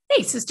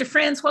Hey, sister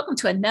friends, welcome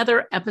to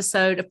another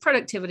episode of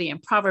Productivity in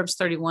Proverbs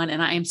 31.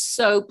 And I am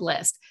so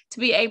blessed to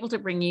be able to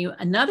bring you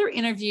another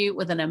interview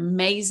with an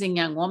amazing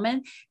young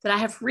woman that I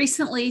have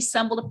recently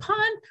stumbled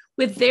upon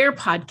with their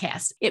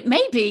podcast. It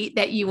may be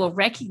that you will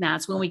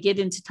recognize when we get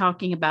into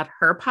talking about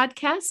her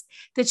podcast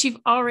that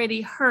you've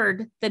already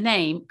heard the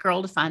name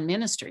Girl Defined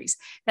Ministries.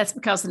 That's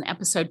because in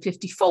episode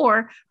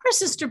 54, her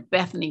sister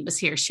Bethany was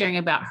here sharing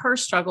about her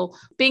struggle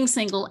being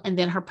single and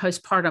then her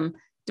postpartum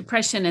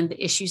depression and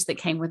the issues that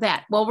came with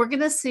that. Well, we're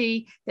going to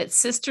see that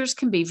sisters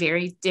can be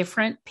very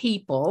different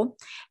people,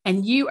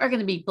 and you are going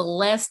to be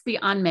blessed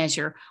beyond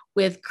measure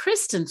with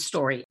Kristen's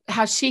story,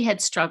 how she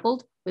had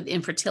struggled with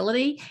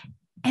infertility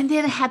and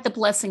then had the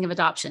blessing of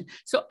adoption.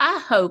 So I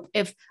hope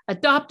if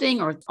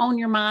adopting or on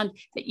your mind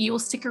that you will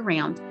stick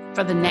around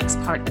for the next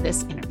part of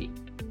this interview.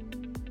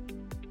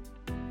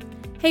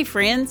 Hey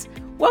friends,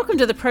 welcome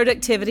to the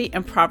Productivity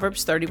and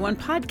Proverbs 31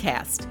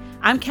 podcast.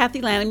 I'm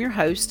Kathy Lanham, your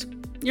host,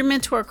 your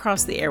mentor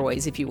across the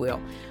airways, if you will.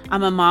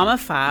 I'm a mom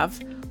of 5,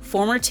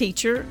 former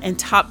teacher and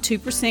top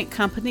 2%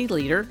 company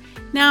leader.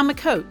 Now I'm a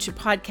coach, a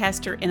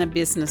podcaster, and a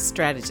business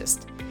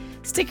strategist.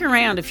 Stick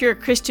around if you're a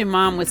Christian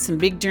mom with some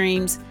big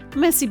dreams, a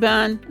messy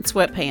bun, and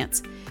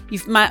sweatpants. You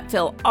might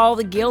feel all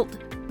the guilt,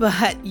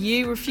 but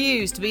you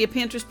refuse to be a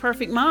Pinterest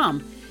perfect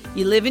mom.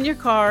 You live in your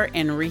car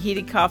and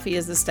reheated coffee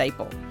is a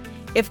staple.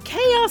 If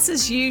chaos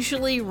is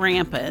usually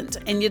rampant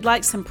and you'd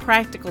like some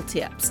practical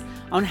tips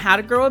on how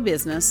to grow a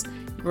business,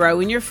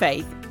 grow in your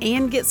faith,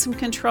 and get some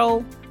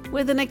control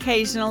with an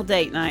occasional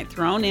date night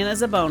thrown in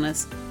as a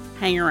bonus,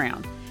 hang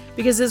around.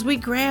 Because as we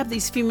grab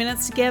these few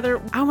minutes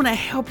together, I want to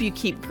help you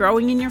keep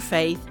growing in your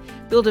faith,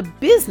 build a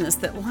business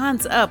that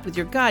lines up with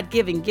your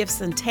God-given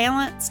gifts and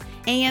talents,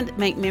 and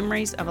make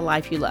memories of a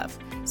life you love.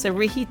 So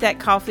reheat that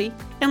coffee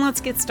and let's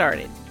get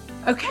started.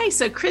 Okay,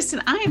 so Kristen,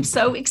 I am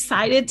so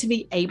excited to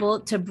be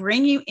able to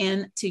bring you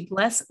in to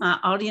bless my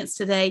audience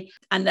today.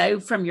 I know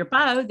from your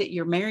bio that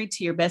you're married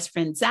to your best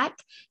friend, Zach.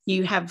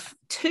 You have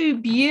 2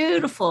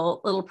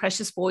 beautiful little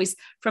precious boys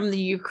from the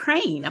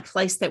Ukraine, a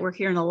place that we're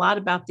hearing a lot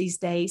about these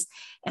days,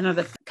 and are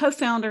the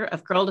co-founder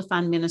of Girl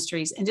Defined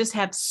Ministries and just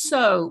have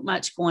so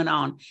much going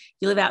on.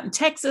 You live out in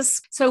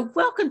Texas. So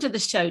welcome to the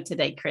show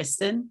today,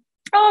 Kristen.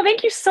 Oh,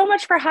 thank you so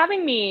much for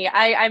having me.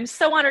 I'm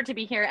so honored to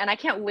be here and I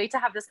can't wait to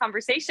have this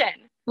conversation.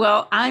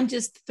 Well, I'm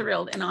just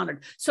thrilled and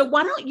honored. So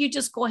why don't you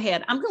just go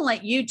ahead? I'm going to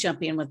let you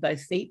jump in with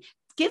both feet.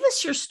 Give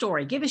us your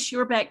story. Give us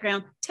your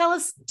background. Tell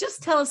us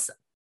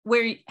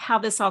how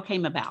this all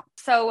came about.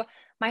 So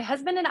my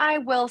husband and I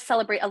will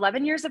celebrate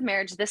 11 years of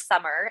marriage this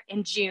summer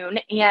in June.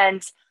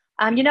 And,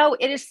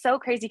 it is so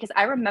crazy because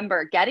I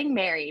remember getting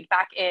married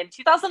back in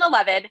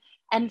 2011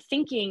 and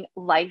thinking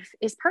life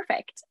is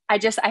perfect. I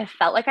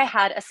felt like I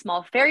had a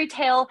small fairy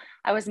tale.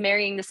 I was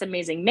marrying this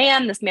amazing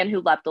man, who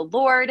loved the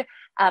Lord.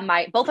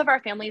 Both of our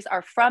families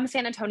are from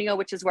San Antonio,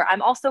 which is where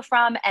I'm also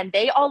from, and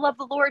they all love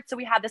the Lord. So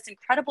we had this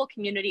incredible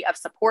community of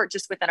support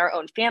just within our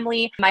own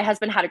family. My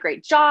husband had a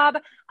great job.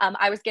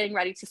 I was getting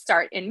ready to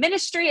start in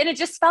ministry, and it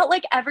just felt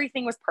like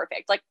everything was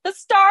perfect. Like the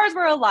stars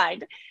were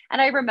aligned.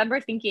 And I remember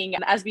thinking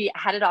as we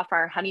headed off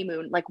our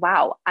honeymoon, like,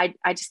 wow, I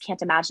just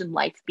can't imagine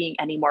life being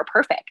any more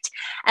perfect.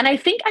 And I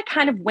think I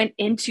kind of went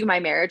into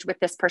my marriage with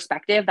this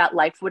perspective that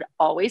life would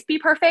always be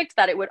perfect,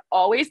 that it would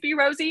always be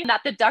rosy, and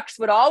that the ducks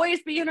would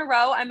always be in a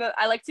row.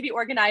 I like to be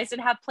organized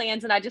and have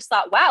plans. And I just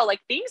thought, wow, like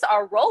things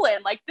are rolling,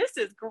 like this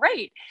is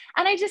great.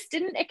 And I just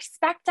didn't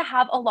expect to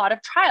have a lot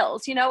of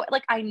trials,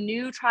 like I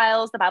knew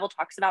trials, the Bible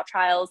talks about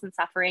trials and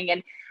suffering,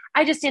 and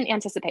I just didn't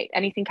anticipate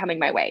anything coming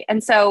my way.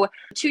 And so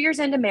 2 years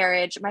into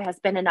marriage, my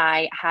husband and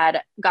I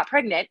got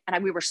pregnant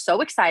and we were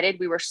so excited.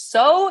 We were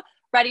so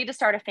ready to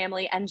start a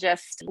family and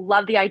just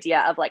love the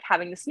idea of like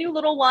having this new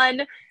little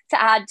one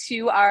to add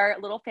to our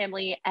little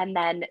family. And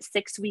then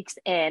 6 weeks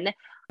in,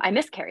 I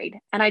miscarried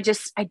and I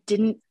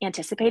didn't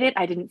anticipate it.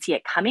 I didn't see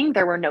it coming.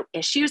 There were no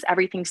issues.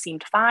 Everything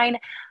seemed fine.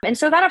 And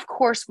so that of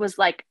course was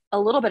like a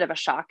little bit of a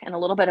shock and a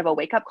little bit of a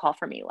wake up call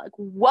for me. Like,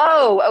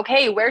 whoa,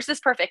 okay, where's this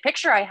perfect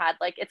picture I had?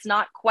 Like, it's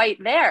not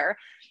quite there.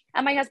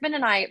 And my husband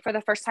and I, for the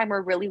first time,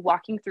 were really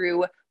walking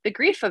through the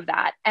grief of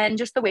that and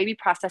just the way we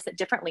process it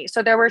differently.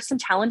 So there were some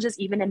challenges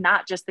even in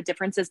that, just the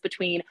differences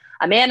between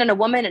a man and a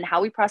woman and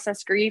how we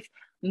process grief,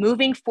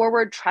 moving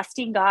forward,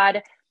 trusting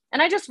God.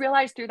 And I just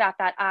realized through that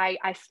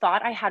I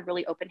thought I had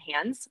really open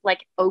hands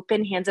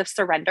of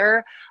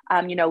surrender.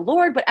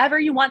 Lord, whatever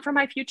you want for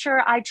my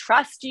future, I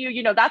trust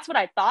you. That's what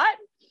I thought.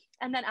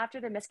 And then after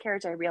the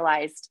miscarriage, I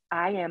realized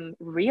I am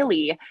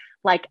really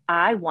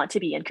I want to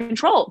be in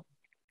control.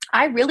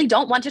 I really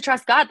don't want to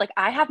trust God. Like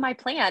I have my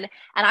plan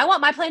and I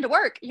want my plan to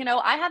work.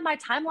 I had my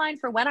timeline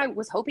for when I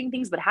was hoping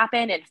things would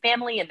happen in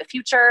family in the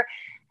future.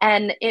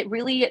 And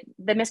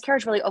the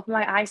miscarriage really opened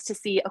my eyes to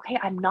see, okay,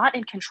 I'm not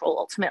in control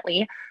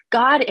ultimately.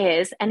 God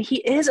is, and he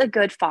is a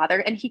good father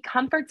and he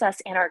comforts us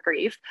in our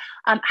grief.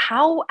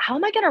 How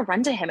am I going to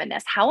run to him in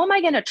this? How am I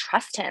going to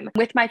trust him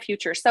with my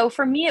future? So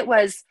for me, it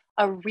was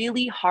a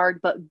really hard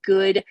but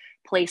good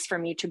place for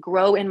me to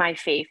grow in my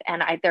faith.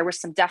 And there was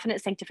some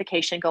definite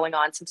sanctification going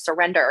on, some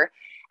surrender.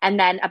 And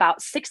then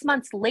about 6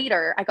 months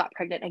later, I got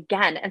pregnant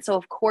again. And so,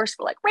 of course,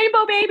 we're like,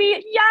 rainbow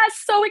baby.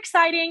 Yes, so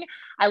exciting.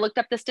 I looked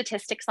up the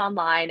statistics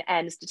online,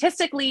 and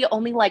statistically,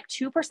 only like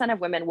 2% of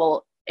women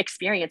will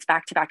experience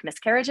back-to-back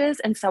miscarriages.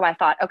 And so I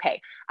thought,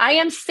 okay, I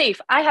am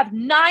safe. I have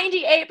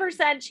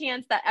 98%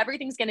 chance that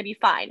everything's going to be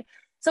fine.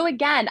 So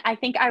again, I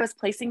think I was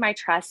placing my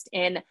trust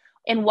in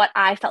what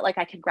I felt like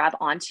I could grab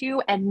onto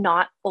and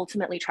not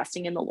ultimately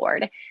trusting in the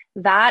Lord.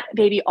 That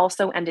baby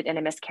also ended in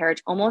a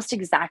miscarriage almost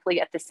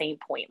exactly at the same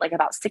point, like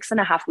about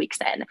 6.5 weeks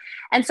in.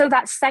 And so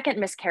that second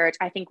miscarriage,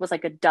 I think, was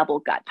like a double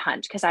gut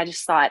punch, because I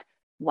just thought,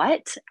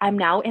 what? I'm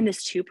now in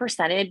this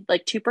 2%,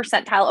 like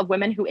 2% of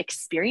women who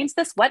experience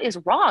this. What is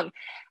wrong?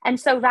 And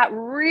so that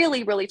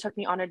really, really took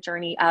me on a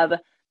journey of,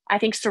 I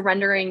think,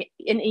 surrendering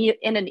in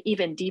an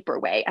even deeper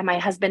way. And my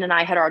husband and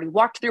I had already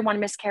walked through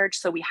one miscarriage,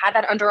 so we had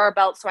that under our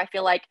belt. So I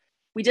feel like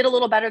we did a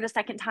little better the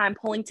second time,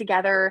 pulling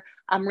together,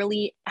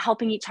 really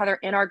helping each other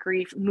in our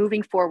grief,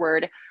 moving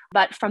forward.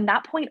 But from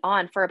that point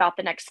on, for about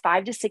the next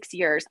 5 to 6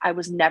 years, I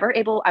was not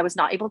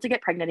able to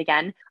get pregnant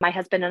again. My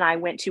husband and I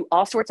went to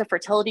all sorts of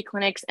fertility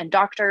clinics and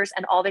doctors,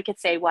 and all they could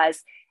say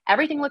was,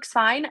 everything looks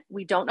fine.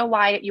 We don't know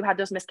why you had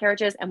those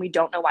miscarriages, and we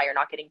don't know why you're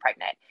not getting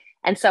pregnant.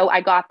 And so I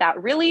got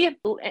that really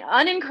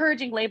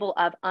unencouraging label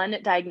of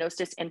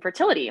undiagnosed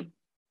infertility.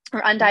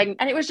 Or undiagnosed.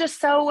 And it was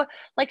just so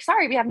like,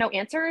 sorry, we have no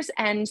answers.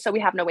 And so we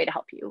have no way to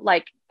help you.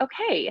 Like,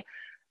 okay,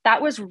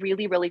 that was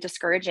really, really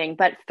discouraging.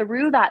 But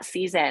through that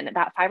season,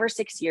 that 5 or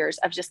 6 years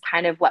of just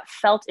kind of what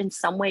felt in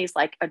some ways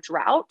like a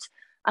drought,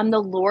 the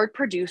Lord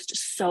produced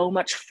so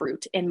much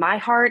fruit in my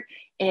heart,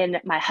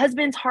 in my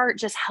husband's heart,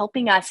 just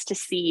helping us to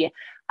see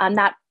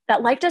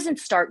that life doesn't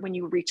start when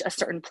you reach a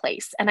certain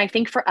place. And I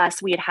think for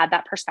us, we had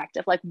that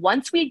perspective. Like,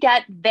 once we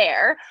get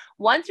there,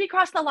 once we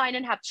cross the line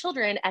and have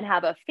children and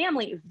have a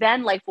family,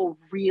 then life will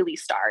really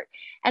start.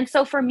 And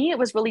so for me, it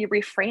was really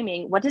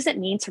reframing, what does it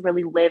mean to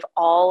really live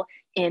all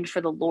in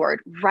for the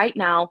Lord right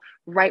now,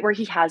 right where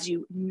he has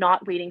you,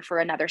 not waiting for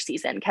another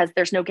season, because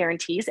there's no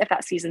guarantees if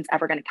that season's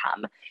ever going to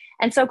come.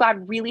 And so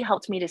God really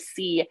helped me to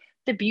see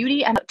the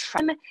beauty and the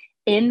trust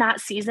in that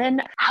season.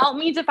 Help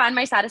me to find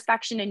my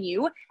satisfaction in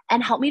you,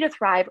 and help me to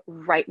thrive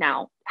right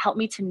now. Help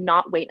me to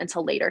not wait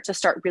until later to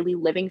start really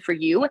living for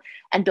you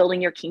and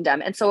building your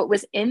kingdom. And so it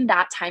was in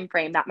that time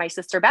frame that my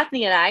sister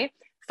Bethany and I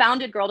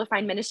founded Girl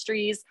Defined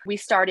Ministries. We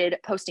started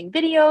posting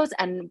videos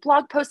and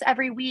blog posts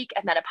every week,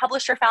 and then a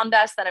publisher found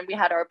us. Then we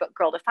had our book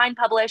Girl Defined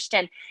published,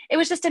 and it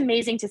was just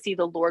amazing to see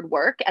the Lord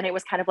work. And it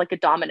was kind of like a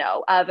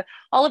domino of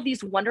all of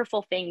these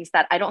wonderful things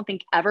that I don't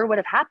think ever would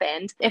have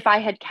happened if I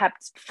had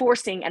kept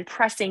forcing and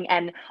pressing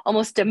and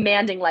almost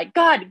demanding, like,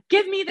 God,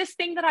 give me this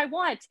thing that I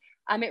want.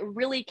 It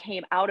really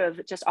came out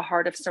of just a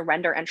heart of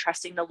surrender and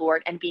trusting the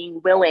Lord and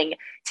being willing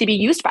to be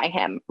used by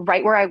him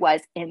right where I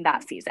was in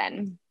that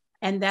season.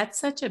 And that's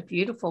such a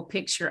beautiful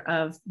picture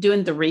of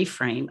doing the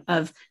reframe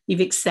of, you've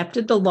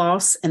accepted the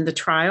loss and the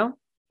trial.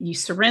 You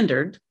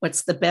surrendered.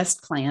 What's the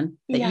best plan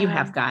that you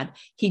have, God?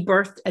 He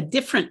birthed a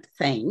different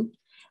thing.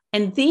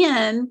 And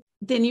then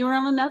you were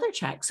on another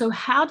track. So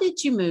how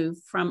did you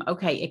move from,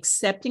 okay,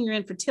 accepting your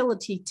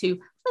infertility to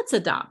let's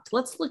adopt,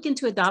 let's look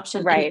into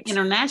adoption, right?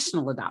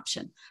 International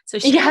adoption. So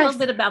share a little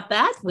bit about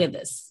that with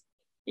us.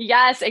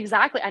 Yes,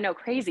 exactly. I know,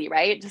 crazy,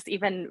 right? Just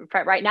even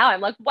right now, I'm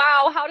like,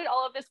 wow, how did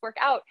all of this work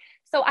out?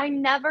 So I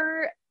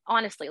never,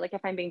 honestly, like,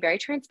 if I'm being very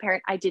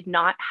transparent, I did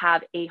not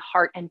have a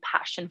heart and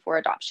passion for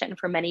adoption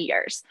for many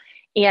years.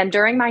 And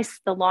during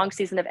the long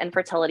season of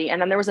infertility,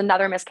 and then there was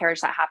another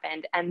miscarriage that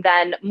happened, and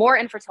then more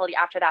infertility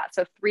after that.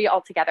 So 3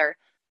 altogether.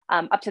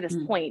 Up to this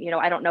point,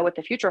 I don't know what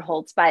the future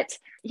holds, but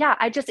yeah,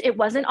 it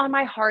wasn't on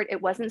my heart. It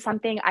wasn't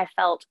something I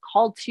felt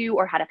called to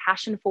or had a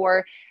passion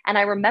for. And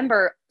I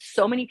remember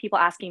so many people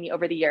asking me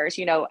over the years,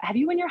 have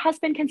you and your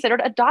husband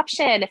considered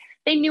adoption?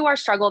 They knew our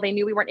struggle. They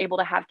knew we weren't able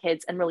to have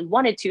kids and really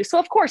wanted to. So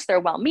of course they're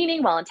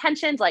well-meaning,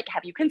 well-intentioned, like,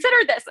 have you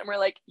considered this? And we're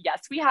like,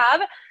 yes, we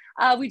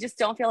have. We just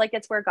don't feel like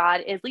it's where God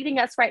is leading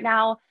us right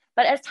now.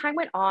 But as time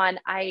went on,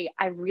 I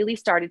really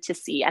started to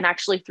see, and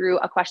actually through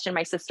a question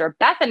my sister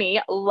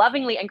Bethany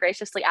lovingly and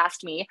graciously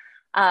asked me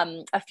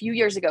a few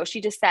years ago,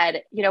 she just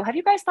said, have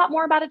you guys thought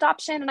more about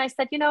adoption? And I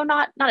said,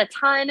 not a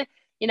ton.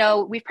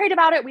 We've prayed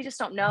about it. We just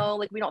don't know.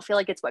 Like, we don't feel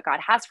like it's what God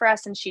has for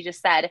us. And she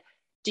just said,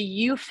 do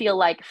you feel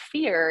like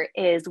fear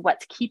is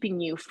what's keeping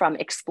you from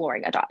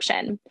exploring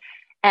adoption?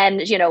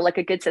 And, like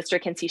a good sister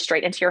can see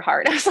straight into your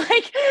heart. I was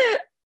like,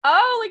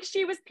 oh, like,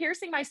 she was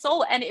piercing my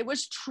soul. And it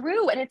was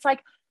true. And it's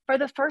like, for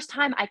the first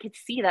time, I could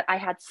see that I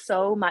had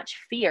so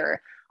much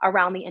fear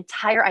around the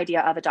entire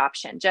idea of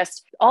adoption,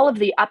 just all of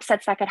the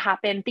upsets that could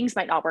happen. Things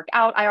might not work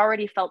out. I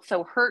already felt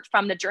so hurt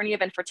from the journey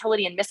of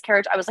infertility and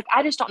miscarriage. I was like,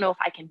 I just don't know if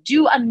I can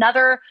do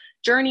another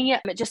journey.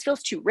 It just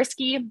feels too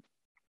risky.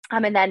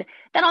 And then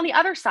on the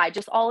other side,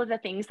 just all of the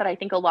things that I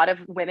think a lot of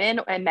women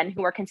and men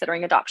who are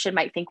considering adoption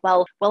might think,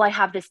 well, will I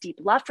have this deep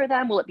love for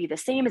them? Will it be the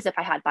same as if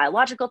I had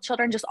biological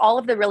children? Just all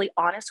of the really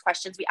honest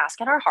questions we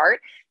ask in our heart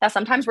that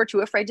sometimes we're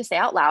too afraid to say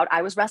out loud.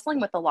 I was wrestling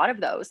with a lot of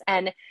those.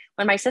 And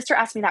when my sister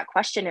asked me that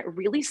question, it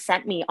really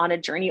sent me on a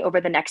journey over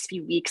the next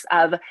few weeks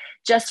of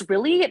just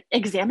really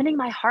examining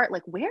my heart.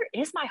 Like, where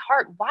is my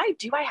heart? Why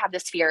do I have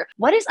this fear?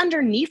 What is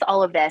underneath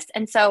all of this?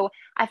 And so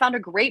I found a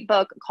great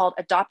book called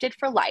Adopted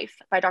for Life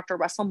by Dr.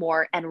 Russell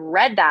Moore and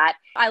read that.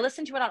 I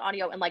listened to it on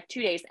audio in like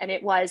 2 days, and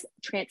it was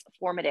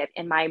transformative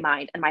in my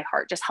mind and my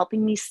heart, just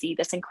helping me see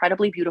this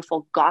incredibly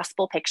beautiful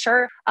gospel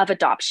picture of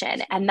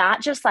adoption. And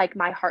that just like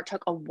my heart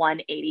took a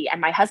 180. And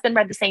my husband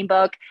read the same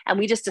book, and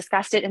we just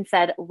discussed it and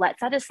said, let's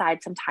set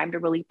aside some time to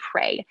really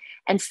pray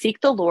and seek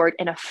the Lord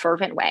in a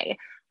fervent way.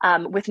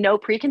 With no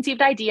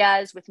preconceived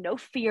ideas, with no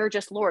fear,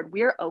 just Lord,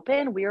 we're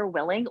open, we are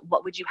willing.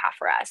 What would you have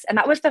for us? And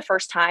that was the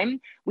first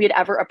time we had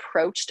ever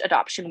approached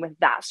adoption with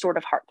that sort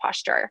of heart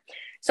posture.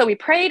 So we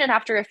prayed, and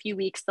after a few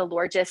weeks, the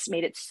Lord just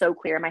made it so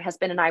clear. My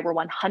husband and I were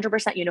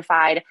 100%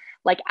 unified.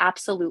 Like,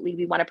 absolutely,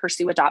 we want to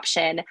pursue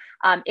adoption.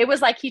 It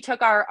was like he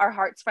took our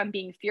hearts from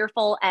being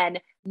fearful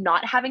and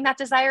not having that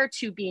desire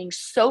to being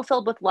so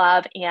filled with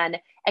love and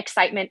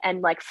excitement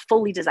and like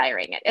fully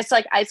desiring it. It's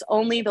like, it's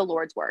only the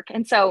Lord's work.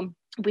 And so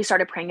we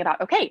started praying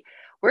about, okay,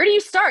 where do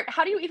you start?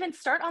 How do you even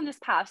start on this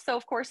path? So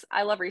of course,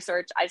 I love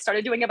research. I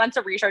started doing a bunch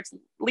of research,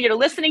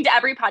 listening to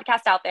every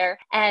podcast out there.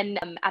 And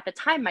at the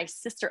time, my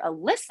sister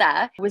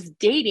Alyssa was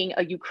dating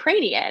a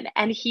Ukrainian,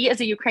 and he is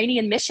a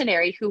Ukrainian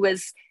missionary who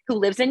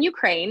lives in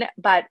Ukraine,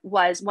 but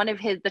was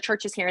the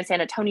churches here in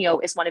San Antonio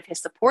is one of his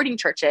supporting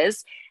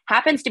churches,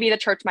 happens to be the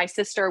church my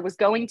sister was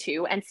going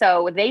to. And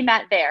so they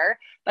met there,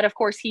 but of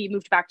course he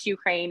moved back to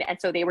Ukraine.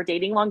 And so they were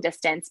dating long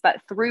distance,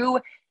 but through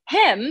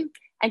him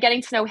and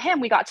getting to know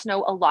him, we got to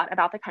know a lot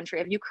about the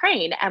country of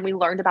Ukraine. And we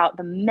learned about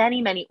the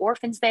many, many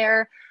orphans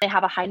there. They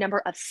have a high number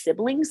of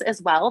siblings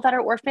as well that are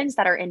orphans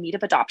that are in need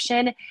of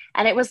adoption.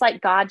 And it was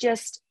like God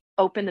just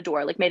opened the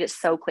door, like made it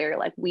so clear,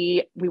 like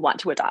we want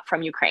to adopt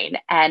from Ukraine.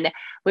 And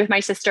with my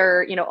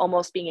sister,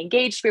 almost being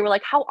engaged, we were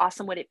like, how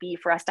awesome would it be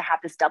for us to have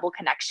this double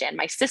connection?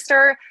 My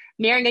sister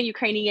marrying a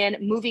Ukrainian,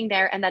 moving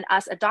there, and then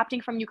us adopting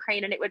from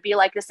Ukraine. And it would be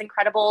like this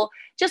incredible,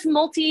 just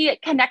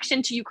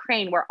multi-connection to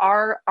Ukraine, where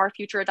our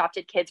future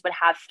adopted kids would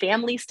have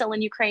family still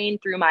in Ukraine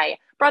through my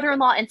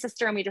brother-in-law and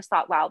sister. And we just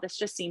thought, wow, this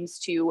just seems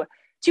too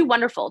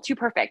wonderful, too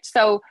perfect.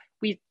 So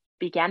we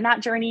began that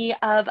journey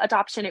of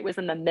adoption. It was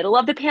in the middle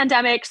of the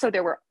pandemic. So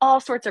there were all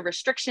sorts of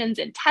restrictions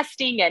and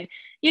testing and,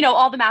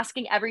 all the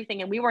masking,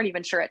 everything. And we weren't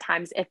even sure at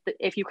times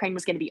if Ukraine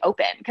was going to be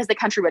open, because the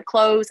country would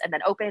close and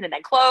then open and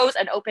then close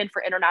and open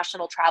for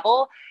international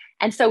travel.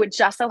 And so it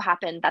just so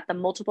happened that the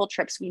multiple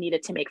trips we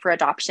needed to make for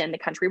adoption, the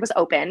country was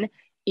open.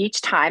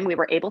 Each time we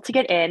were able to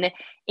get in,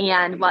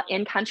 and while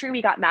in country,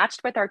 we got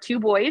matched with our 2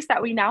 boys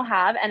that we now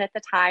have. And at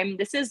the time,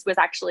 was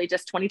actually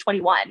just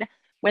 2021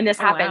 when this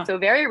happened. Wow. So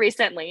very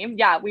recently,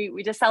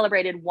 we just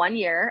celebrated 1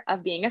 year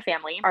of being a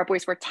family. Our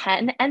boys were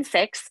 10 and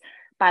 6,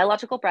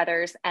 biological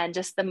brothers, and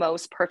just the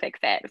most perfect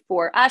fit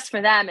for us, for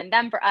them, and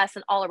them for us,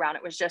 and all around.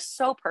 It was just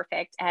so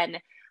perfect. And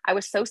I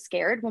was so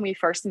scared when we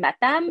first met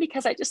them,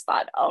 because I just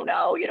thought, oh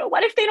no,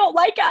 what if they don't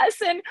like us?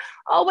 And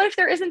what if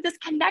there isn't this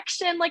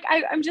connection? Like,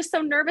 I'm just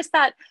so nervous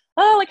that,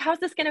 how's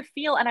this going to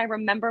feel? And I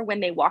remember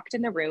when they walked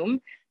in the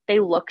room, they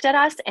looked at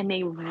us and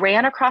they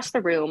ran across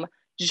the room,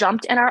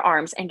 jumped in our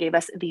arms, and gave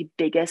us the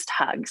biggest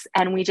hugs.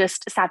 And we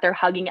just sat there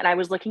hugging. And I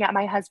was looking at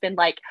my husband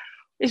like,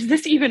 is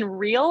this even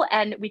real?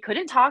 And we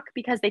couldn't talk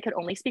because they could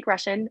only speak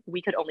Russian.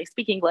 We could only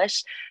speak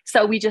English.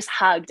 So we just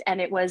hugged,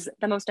 and it was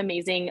the most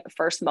amazing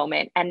first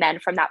moment. And then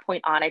from that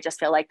point on, I just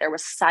feel like there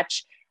was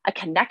such a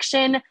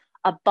connection,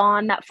 a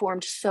bond that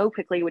formed so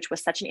quickly, which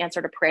was such an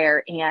answer to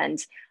prayer. And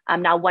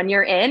now 1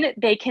 year in,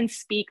 they can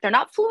speak. They're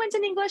not fluent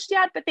in English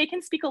yet, but they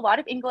can speak a lot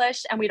of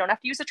English, and we don't have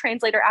to use a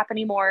translator app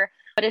anymore.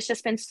 But it's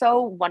just been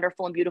so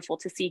wonderful and beautiful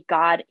to see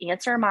God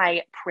answer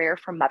my prayer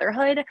for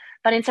motherhood,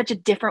 but in such a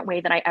different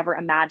way than I ever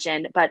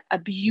imagined, but a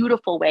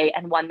beautiful way,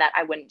 and one that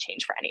I wouldn't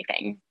change for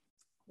anything.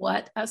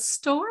 What a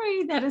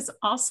story. That is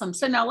awesome.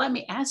 So now let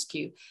me ask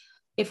you,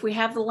 if we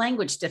have the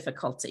language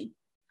difficulty,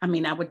 I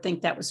mean, I would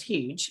think that was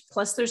huge.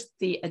 Plus there's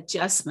the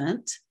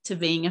adjustment to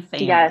being a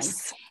family.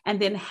 Yes.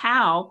 And then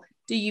how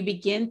do you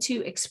begin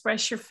to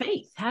express your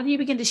faith? How do you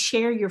begin to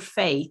share your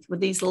faith with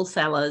these little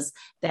fellas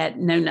that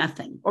know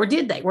nothing? Or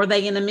did they? Were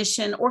they in a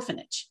mission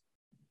orphanage?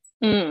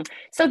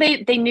 So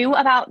they knew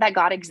about that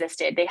God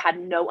existed. They had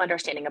no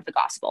understanding of the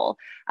gospel.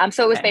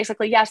 So it was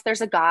basically, yes,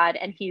 there's a God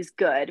and he's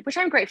good, which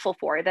I'm grateful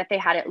for, that they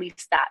had at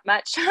least that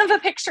much of a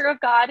picture of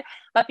God,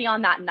 but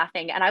beyond that,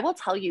 nothing. And I will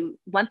tell you,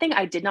 one thing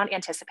I did not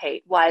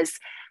anticipate was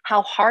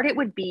how hard it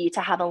would be to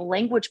have a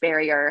language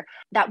barrier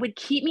that would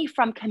keep me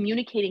from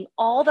communicating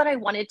all that I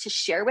wanted to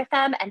share with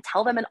them and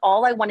tell them, and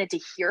all I wanted to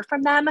hear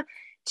from them,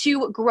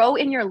 to grow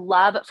in your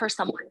love for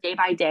someone day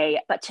by day,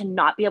 but to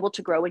not be able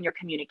to grow in your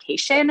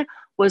communication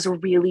was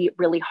really,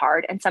 really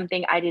hard and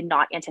something I did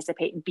not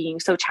anticipate being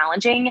so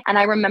challenging. And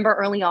I remember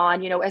early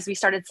on, as we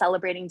started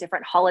celebrating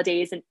different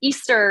holidays and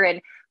Easter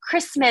and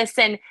Christmas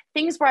and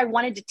things where I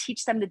wanted to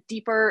teach them the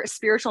deeper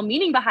spiritual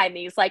meaning behind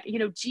these, like,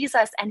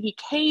 Jesus, and he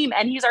came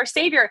and he's our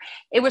savior.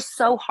 It was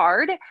so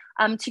hard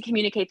to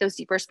communicate those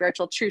deeper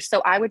spiritual truths.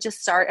 So I would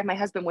just start, and my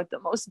husband, with the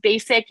most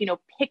basic,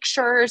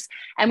 pictures,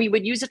 and we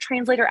would use a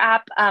translator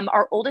app.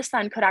 Our oldest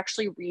son could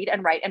actually read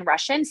and write in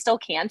Russian, still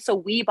can. So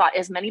we bought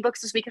as many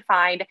books as we could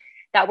find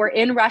that were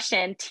in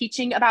Russian,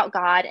 teaching about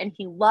God, and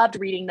he loved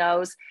reading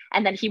those.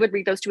 And then he would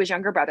read those to his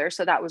younger brother.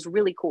 So that was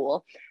really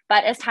cool.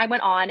 But as time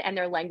went on and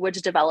their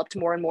language developed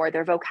more and more,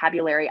 their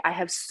vocabulary, I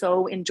have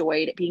so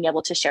enjoyed being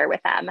able to share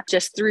with them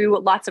just through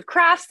lots of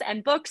crafts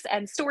and books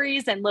and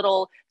stories and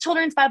little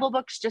children's Bible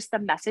books, just the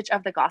message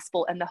of the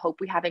gospel and the hope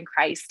we have in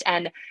Christ,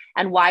 and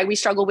why we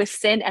struggle with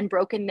sin and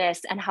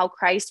brokenness and how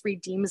Christ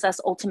redeems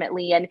us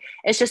ultimately. And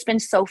it's just been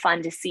so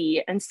fun to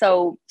see, and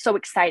so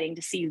exciting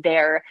to see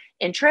their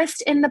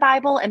interest in the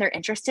Bible and their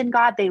interest in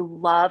God. They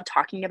love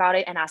talking about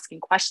it and asking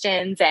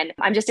questions. And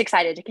I'm just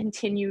excited to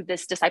continue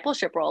this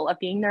discipleship role of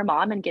being their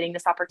mom and getting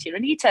this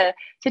opportunity to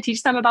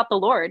teach them about the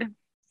Lord.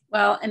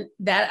 Well, and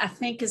that I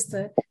think is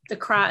the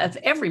cry of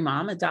every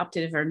mom,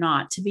 adoptive or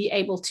not, to be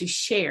able to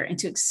share and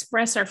to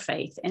express our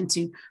faith and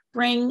to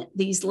bring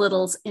these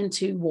littles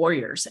into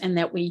warriors, and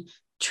that we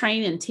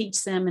train and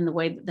teach them in the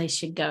way that they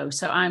should go.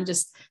 So I'm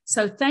just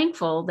so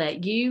thankful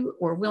that you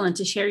were willing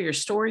to share your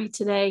story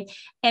today.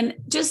 And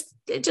just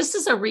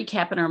as a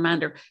recap and a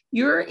reminder,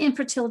 your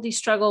infertility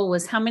struggle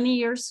was how many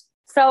years?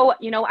 So,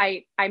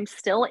 I'm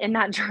still in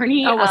that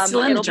journey.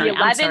 Still in the journey. It'll be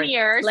 11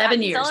 years.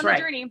 11 years, still in right.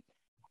 the journey.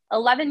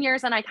 11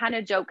 years. And I kind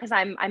of joke because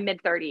I'm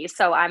mid-30s.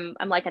 So I'm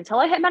like, until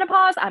I hit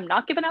menopause, I'm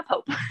not giving up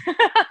hope.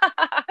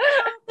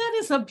 That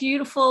is a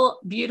beautiful,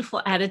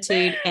 beautiful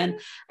attitude. And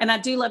I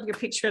do love your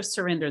picture of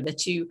surrender,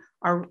 that you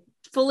are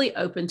fully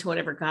open to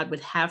whatever God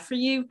would have for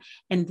you,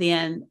 and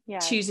then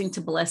choosing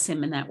to bless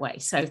him in that way.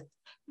 So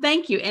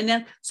thank you. And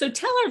then, so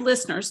tell our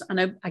listeners, I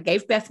know I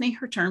gave Bethany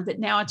her turn, but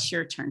now it's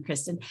your turn,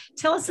 Kristen.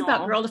 Tell us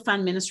about Girl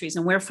Defined Ministries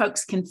and where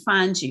folks can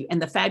find you, and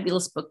the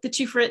fabulous book that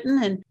you've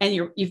written.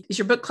 And is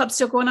your book club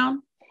still going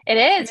on? It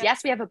is.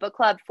 Yes, we have a book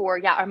club for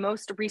our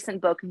most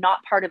recent book,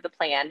 Not Part of the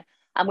Plan,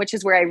 which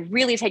is where I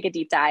really take a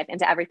deep dive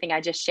into everything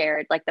I just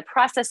shared, like the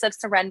process of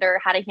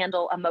surrender, how to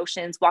handle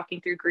emotions,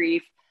 walking through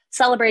grief,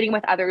 celebrating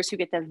with others who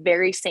get the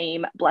very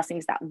same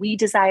blessings that we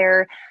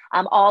desire,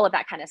 all of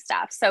that kind of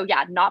stuff. So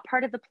Not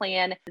Part of the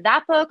Plan.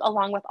 That book,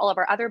 along with all of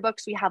our other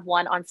books, we have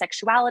one on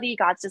sexuality,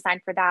 God's design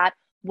for that,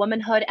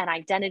 womanhood and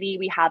identity.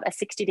 We have a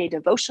 60-day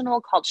devotional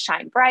called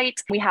Shine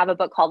Bright. We have a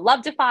book called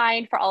Love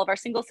Defined for all of our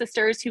single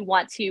sisters who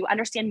want to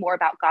understand more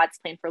about God's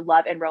plan for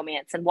love and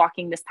romance and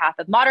walking this path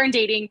of modern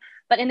dating,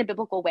 but in a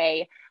biblical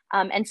way.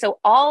 And so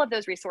all of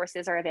those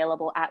resources are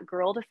available at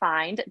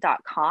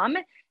girldefined.com.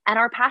 And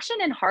our passion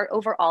and heart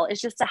overall is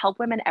just to help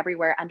women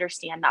everywhere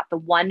understand that the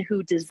one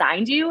who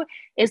designed you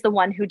is the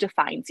one who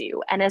defines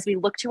you. And as we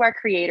look to our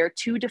Creator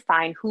to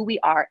define who we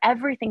are,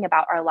 everything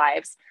about our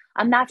lives,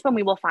 that's when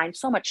we will find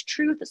so much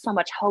truth, so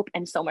much hope,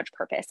 and so much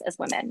purpose as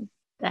women.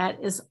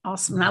 That is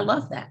awesome. And I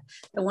love that.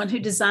 The one who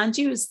designed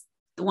you is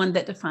the one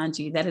that defines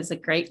you. That is a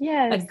great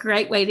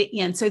way to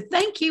end. So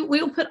thank you.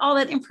 We'll put all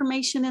that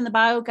information in the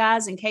bio,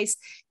 guys, in case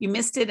you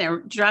missed it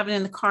or driving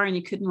in the car and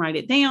you couldn't write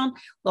it down.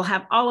 We'll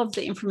have all of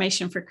the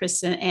information for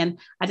Kristen. And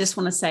I just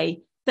want to say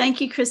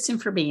thank you, Kristen,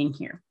 for being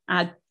here.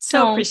 I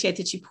appreciate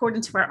that you poured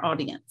into our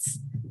audience.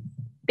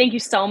 Thank you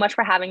so much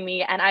for having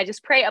me. And I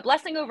just pray a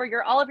blessing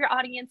over all of your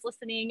audience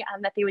listening,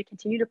 that they would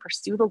continue to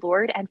pursue the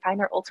Lord and find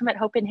their ultimate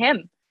hope in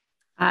him.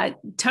 I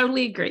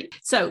totally agree.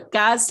 So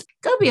guys,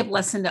 go be a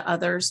blessing to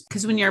others,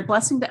 because when you're a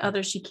blessing to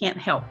others, you can't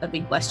help but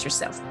be blessed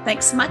yourself.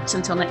 Thanks so much.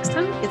 Until next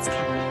time, it's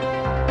Kathy.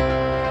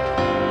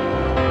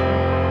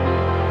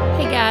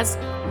 Hey guys,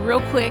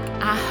 real quick,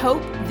 I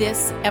hope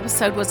this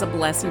episode was a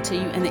blessing to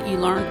you and that you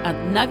learned a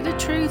nugget of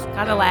truth,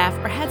 got a laugh,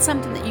 or had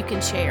something that you can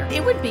share.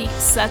 It would be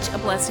such a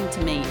blessing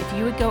to me if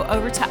you would go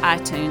over to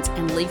iTunes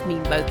and leave me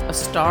both a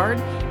starred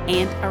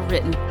and a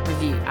written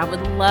review. I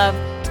would love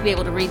to be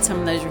able to read some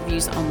of those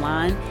reviews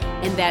online,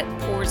 and that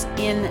pours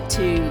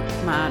into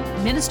my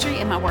ministry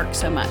and my work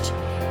so much.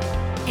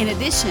 In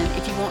addition,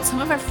 if you want some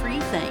of our free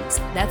things,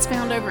 that's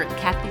found over at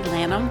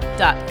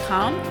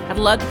KathyLanham.com. I'd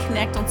love to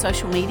connect on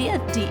social media.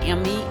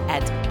 DM me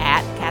at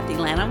Kathy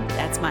Lanham.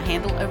 That's my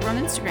handle over on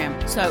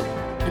Instagram. So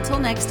until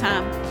next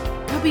time,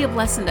 go be a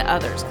blessing to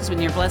others, because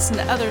when you're a blessing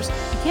to others,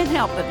 you can't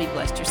help but be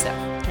blessed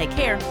yourself. Take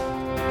care.